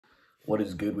What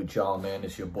is good with y'all, man?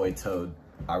 It's your boy Toad.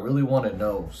 I really want to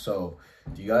know, so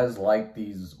do you guys like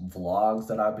these vlogs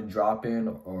that I've been dropping,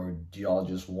 or do y'all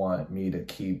just want me to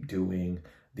keep doing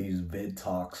these vid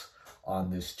talks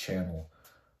on this channel?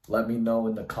 Let me know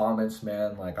in the comments,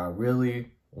 man. Like, I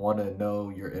really want to know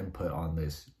your input on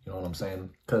this. You know what I'm saying?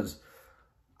 Because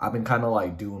I've been kind of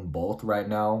like doing both right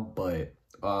now, but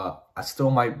I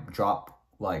still might drop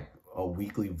like a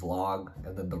weekly vlog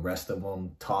and then the rest of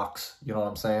them talks, you know what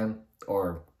I'm saying?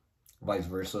 Or vice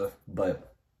versa.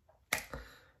 But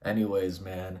anyways,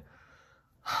 man,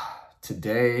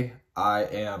 today I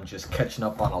am just catching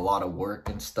up on a lot of work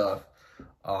and stuff.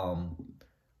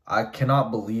 I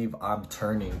cannot believe I'm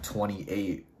turning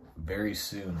 28 very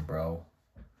soon, bro.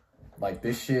 Like,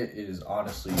 this shit is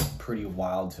honestly pretty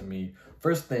wild to me.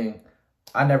 First thing,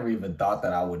 I never even thought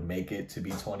that I would make it to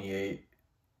be 28.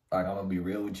 Like, I'm gonna be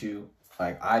real with you.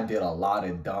 Like, I did a lot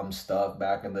of dumb stuff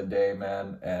back in the day,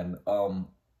 man. And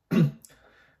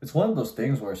it's one of those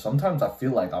things where sometimes I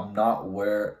feel like I'm not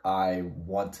where I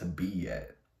want to be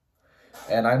yet.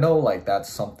 And I know, like,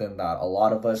 that's something that a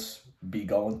lot of us be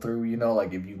going through, you know,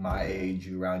 like if you my age,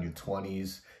 you around your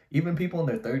 20s, even people in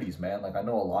their 30s, man. Like, I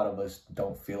know a lot of us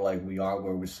don't feel like we are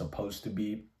where we're supposed to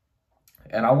be.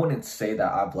 And I wouldn't say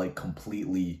that I've like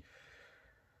completely,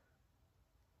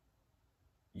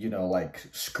 you know, like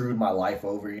screwed my life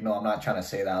over. You know, I'm not trying to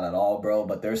say that at all, bro.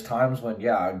 But there's times when,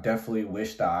 yeah, I definitely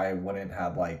wish that I wouldn't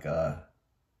have like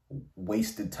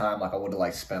wasted time. Like, I would have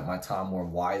like spent my time more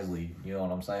wisely. You know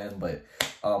what I'm saying? But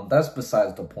that's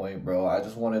besides the point, bro. I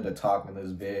just wanted to talk in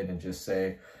this vid and just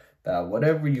say that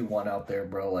whatever you want out there,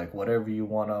 bro, like whatever you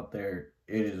want out there,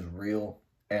 it is real.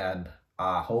 And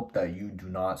I hope that you do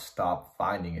not stop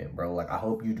finding it, bro. Like, I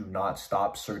hope you do not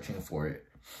stop searching for it.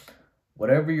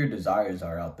 Whatever your desires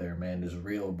are out there, man, is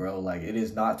real, bro. Like, it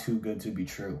is not too good to be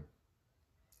true.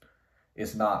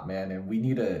 It's not, man. And we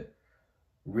need to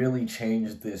really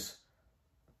change this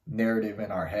narrative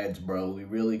in our heads, bro. We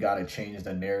really got to change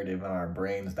the narrative in our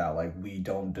brains that, like, we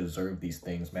don't deserve these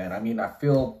things, man. I mean, I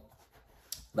feel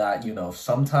that, you know,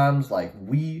 sometimes, like,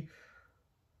 we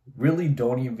really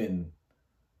don't even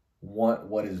want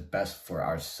what is best for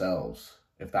ourselves,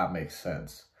 if that makes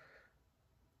sense.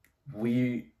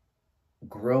 A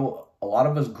lot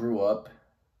of us grew up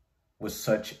with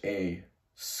such a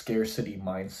scarcity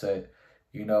mindset,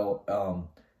 you know,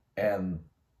 and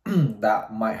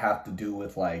that might have to do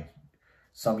with, like,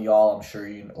 some of y'all, I'm sure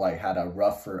you like had a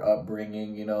rougher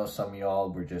upbringing, you know, some of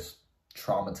y'all were just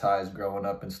traumatized growing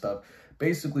up and stuff.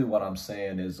 Basically what I'm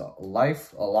saying is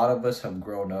life, a lot of us have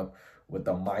grown up with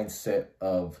the mindset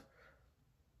of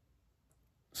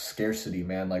scarcity,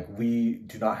 man. Like, we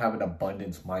do not have an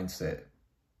abundance mindset.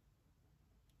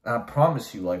 And I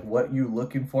promise you, like, what you're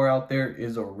looking for out there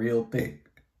is a real thing.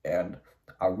 And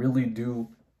I really do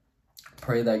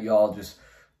pray that y'all just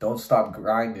don't stop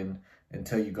grinding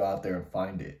until you go out there and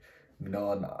find it. You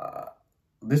know, and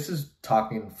this is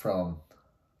talking from,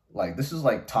 like, this is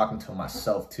like talking to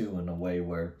myself too, in a way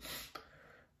where,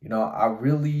 you know, I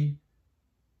really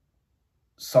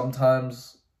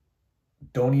sometimes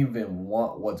don't even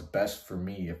want what's best for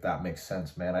me, if that makes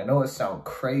sense, man. I know it sounds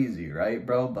crazy, right,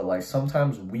 bro? But like,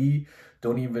 sometimes we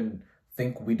don't even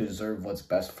think we deserve what's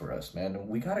best for us, man. And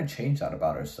we got to change that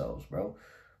about ourselves, bro.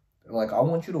 Like, I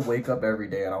want you to wake up every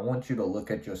day and I want you to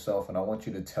look at yourself and I want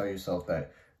you to tell yourself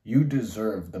that you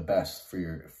deserve the best for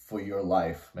your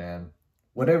life, man.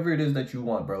 Whatever it is that you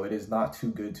want, bro, it is not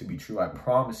too good to be true. I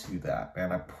promise you that,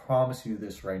 man. I promise you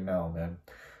this right now, man.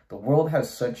 The world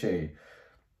has such a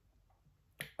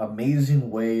amazing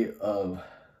way of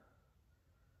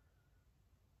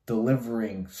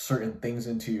delivering certain things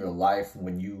into your life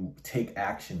when you take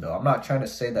action, though. I'm not trying to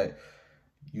say that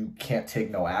you can't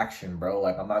take no action, bro.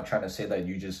 Like, I'm not trying to say that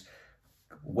you just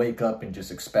wake up and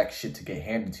just expect shit to get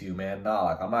handed to you, man. Nah,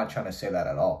 like, I'm not trying to say that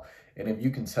at all. And if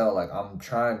you can tell, like, I'm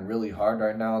trying really hard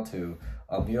right now to,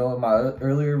 you know, in my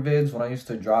earlier vids, when I used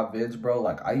to drop vids, bro,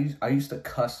 like, I used to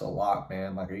cuss a lot,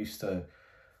 man. Like, I used to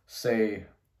say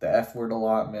the F word a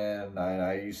lot, man.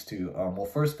 I used to, well,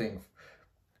 first thing,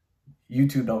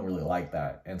 YouTube don't really like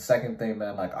that. And second thing,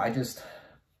 man, like, I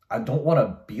don't want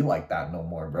to be like that no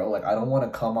more, bro. Like, I don't want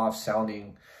to come off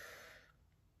sounding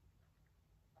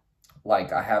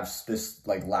like I have this,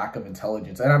 like, lack of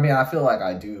intelligence. And I mean, I feel like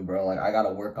I do, bro. Like, I got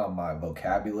to work on my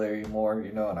vocabulary more,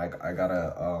 you know, and I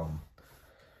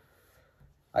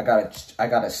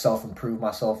gotta self-improve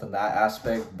myself in that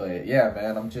aspect. But yeah,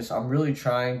 man, I'm really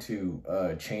trying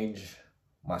to change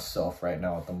myself right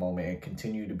now at the moment and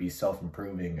continue to be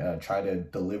self-improving, try to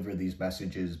deliver these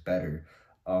messages better.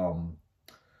 And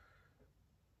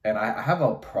I have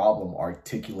a problem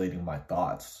articulating my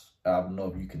thoughts. I don't know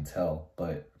if you can tell,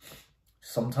 but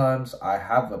sometimes I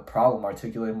have a problem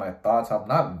articulating my thoughts. I'm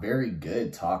not very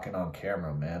good talking on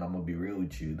camera, man. I'm gonna be real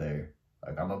with you there.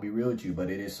 Like, I'm gonna be real with you, but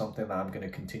it is something that I'm gonna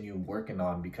continue working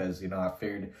on because, you know, I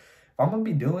figured if I'm gonna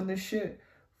be doing this shit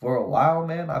for a while,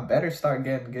 man, I better start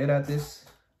getting good at this.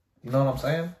 You know what I'm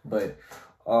saying? But,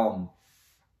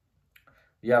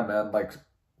 yeah, man, like,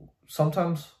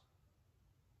 sometimes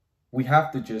we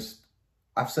have to just,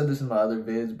 I've said this in my other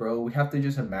vids, bro, we have to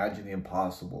just imagine the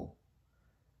impossible.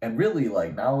 And really,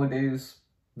 like, nowadays,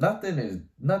 nothing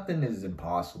is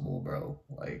impossible, bro.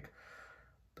 Like,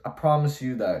 I promise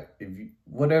you that if you,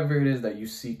 whatever it is that you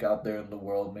seek out there in the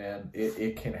world, man,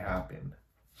 it can happen.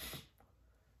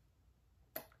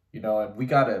 You know, and we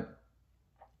gotta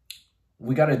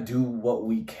do what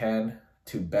we can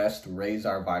to best raise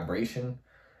our vibration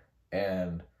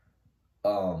and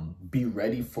be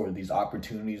ready for these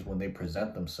opportunities when they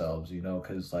present themselves, you know,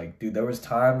 because, like, dude, there was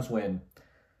times when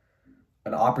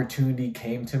an opportunity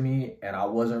came to me and I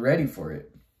wasn't ready for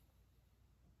it.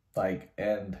 Like,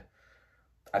 and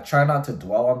I try not to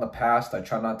dwell on the past. I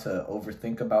try not to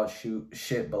overthink about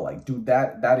shit, but, like, dude,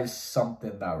 that is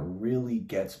something that really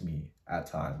gets me at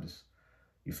times.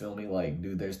 You feel me? Like,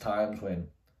 dude, there's times when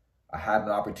I had an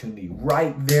opportunity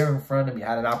right there in front of me,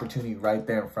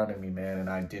 man, and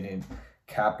I didn't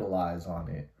capitalize on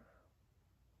it.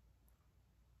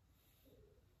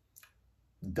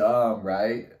 Dumb,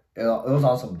 right? It was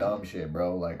on some dumb shit,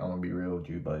 bro. Like, I'm gonna be real with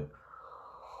you, but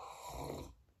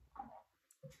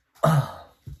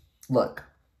look,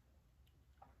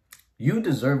 you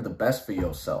deserve the best for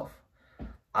yourself.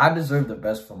 I deserve the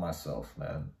best for myself,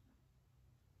 man.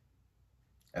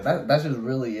 And that's just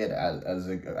really it as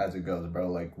it goes, bro.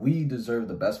 Like, we deserve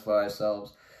the best for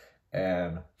ourselves,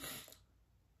 and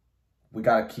we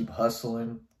gotta keep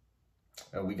hustling,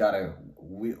 and we gotta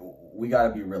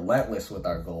be relentless with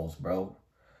our goals, bro.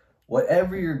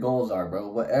 Whatever your goals are, bro,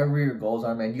 whatever your goals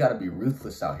are, man, you got to be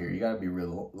ruthless out here. You got to be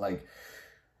real. Like,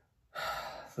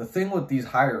 the thing with these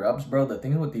higher ups, bro, the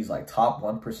thing with these, like, top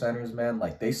 1%ers, man,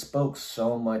 like, they spoke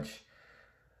so much.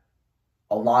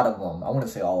 A lot of them, I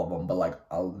wouldn't say all of them, but, like,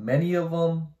 many of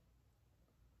them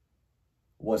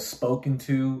was spoken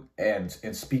to and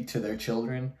speak to their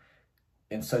children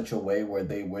in such a way where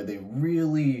they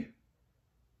really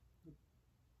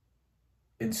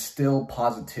instill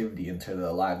positivity into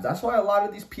their lives. That's why a lot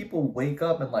of these people wake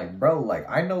up and, like, bro, like,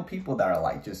 I know people that are,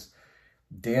 like, just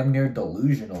damn near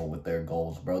delusional with their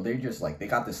goals, bro. They just, like, they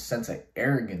got this sense of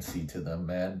arrogancy to them,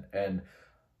 man. And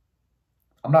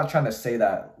I'm not trying to say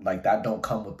that, like, that don't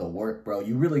come with the work, bro.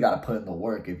 You really got to put in the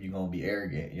work if you're going to be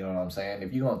arrogant. You know what I'm saying?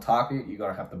 If you're going to talk it, you're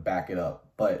going to have to back it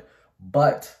up. But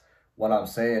what I'm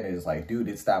saying is, like, dude,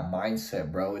 it's that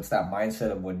mindset, bro. It's that mindset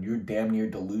of when you're damn near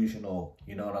delusional.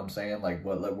 You know what I'm saying? Like,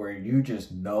 where you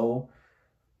just know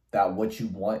that what you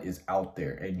want is out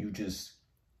there, and you just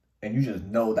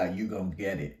know that you're gonna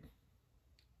get it.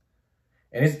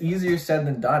 And it's easier said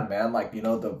than done, man. Like, you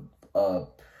know,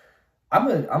 I'm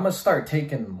gonna start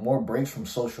taking more breaks from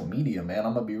social media, man.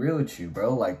 I'm gonna be real with you,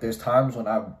 bro. Like, there's times when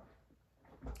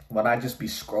I just be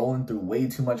scrolling through way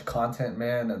too much content,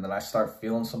 man, and then I start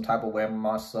feeling some type of way with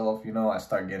myself, you know, I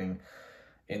start getting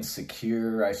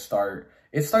insecure, it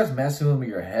starts messing with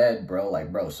your head, bro.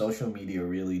 Like, bro, social media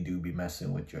really do be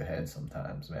messing with your head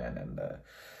sometimes, man, and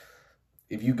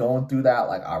if you going through that,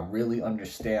 like, I really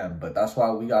understand, but that's why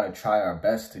we gotta try our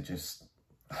best to just,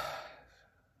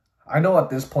 I know at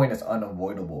this point it's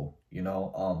unavoidable, you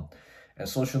know, and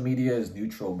social media is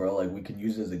neutral, bro. Like, we can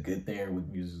use it as a good thing or we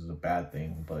can use it as a bad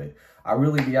thing. But I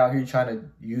really be out here trying to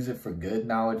use it for good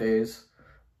nowadays.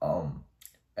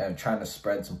 And trying to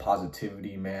spread some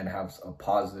positivity, man. Have a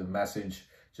positive message.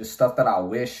 Just stuff that I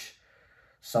wish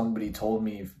somebody told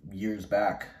me years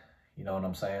back. You know what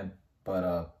I'm saying?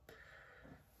 But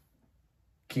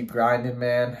keep grinding,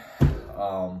 man.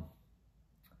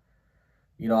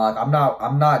 You know, like,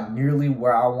 I'm not nearly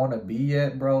where I want to be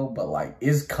yet, bro, but, like,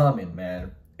 it's coming,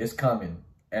 man. It's coming.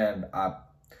 And I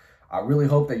really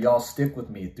hope that y'all stick with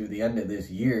me through the end of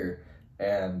this year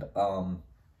and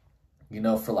you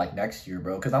know, for, like, next year,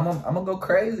 bro, cuz I'm gonna go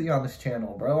crazy on this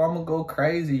channel, bro. I'm gonna go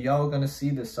crazy. Y'all gonna see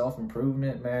the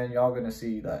self-improvement, man. Y'all gonna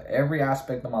see that every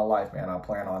aspect of my life, man. I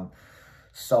plan on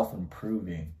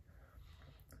self-improving.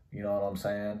 You know what I'm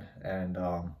saying? And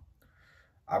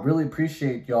I really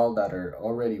appreciate y'all that are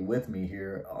already with me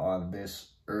here on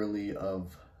this early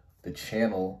of the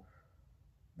channel,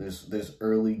 this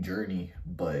early journey,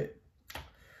 but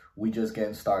we just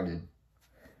getting started.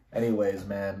 Anyways,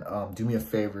 man, do me a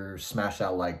favor, smash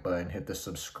that like button, hit the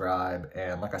subscribe,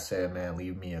 and like I said, man,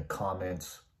 leave me a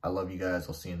comment. I love you guys.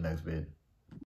 I'll see you in the next vid.